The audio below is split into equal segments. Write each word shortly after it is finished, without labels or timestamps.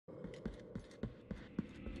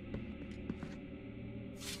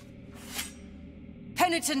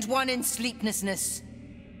penitent one in sleeplessness,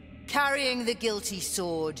 carrying the guilty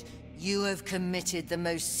sword, you have committed the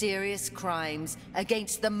most serious crimes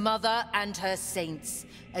against the Mother and her saints,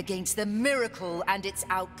 against the miracle and its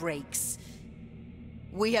outbreaks.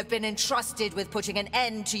 We have been entrusted with putting an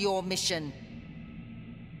end to your mission.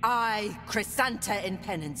 I, Crisanta in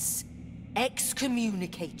penance,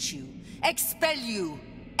 excommunicate you, expel you,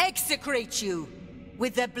 execrate you,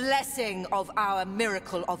 with the blessing of our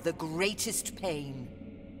miracle of the greatest pain.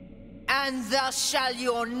 And thus shall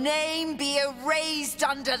your name be erased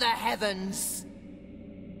under the heavens.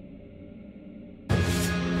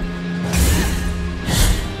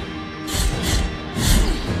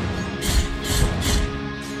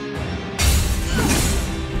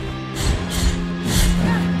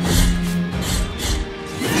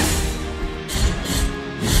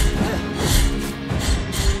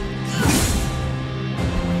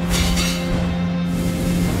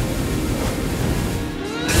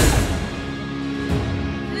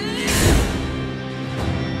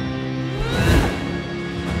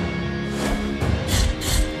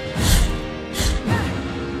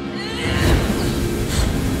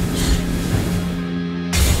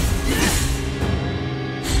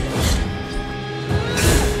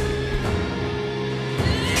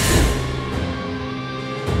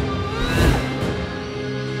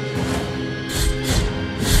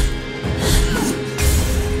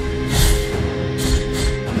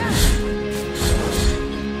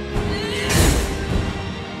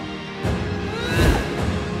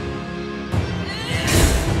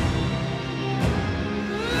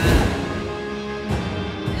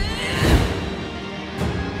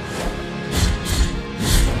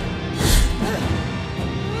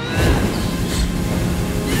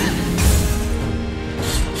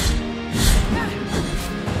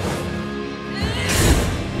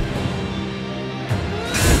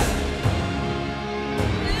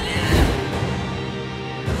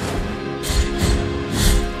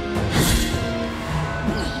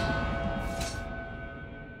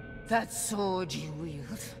 That sword you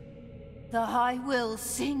wield, the High will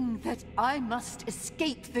sing that I must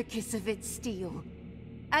escape the kiss of its steel,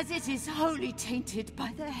 as it is wholly tainted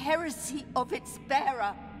by the heresy of its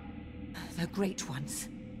bearer. The Great Ones,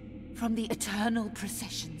 from the eternal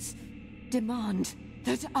processions, demand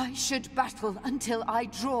that I should battle until I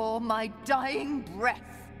draw my dying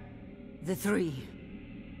breath. The Three.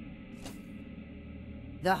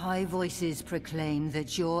 The High Voices proclaim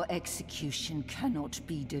that your execution cannot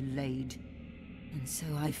be delayed. And so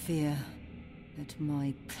I fear that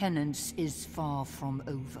my penance is far from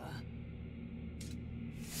over.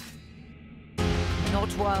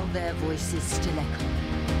 Not while their voices still echo.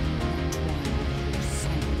 Not while your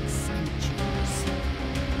silence endures.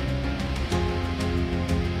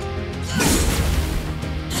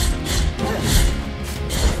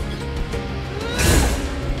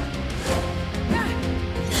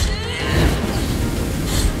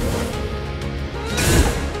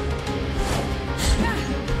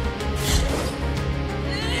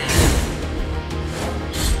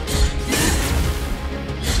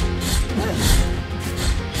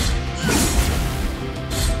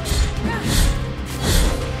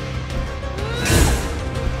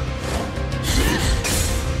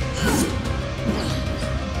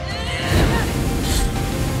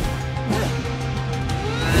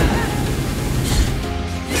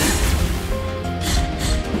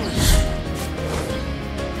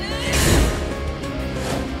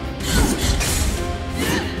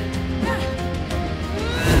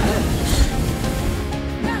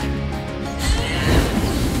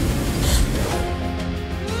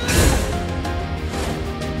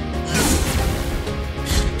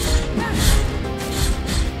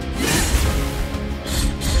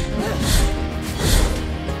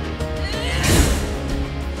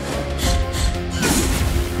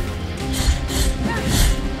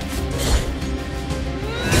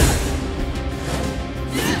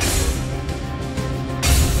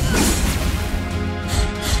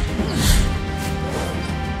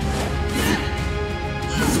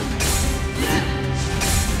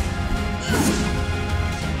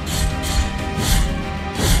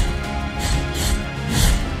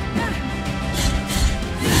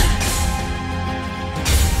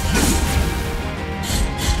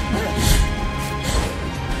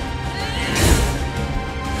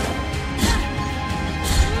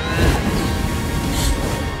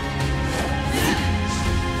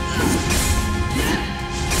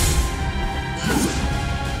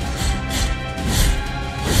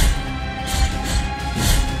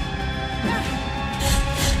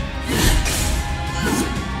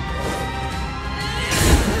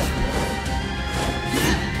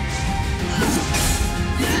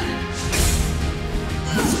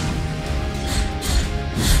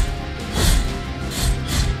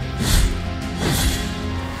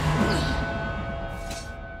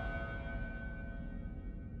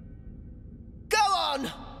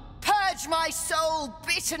 soul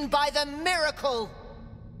bitten by the miracle!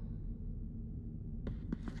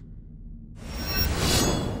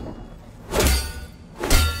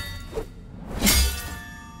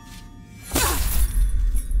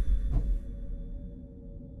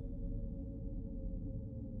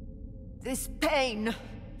 This pain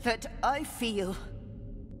that I feel,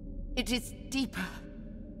 it is deeper,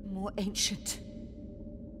 more ancient.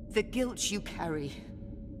 The guilt you carry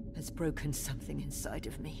has broken something inside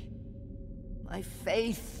of me. My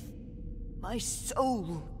faith, my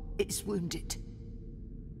soul is wounded.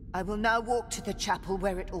 I will now walk to the chapel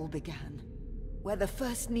where it all began, where the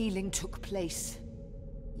first kneeling took place.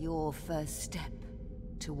 Your first step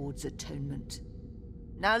towards atonement.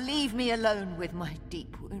 Now leave me alone with my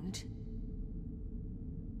deep wound.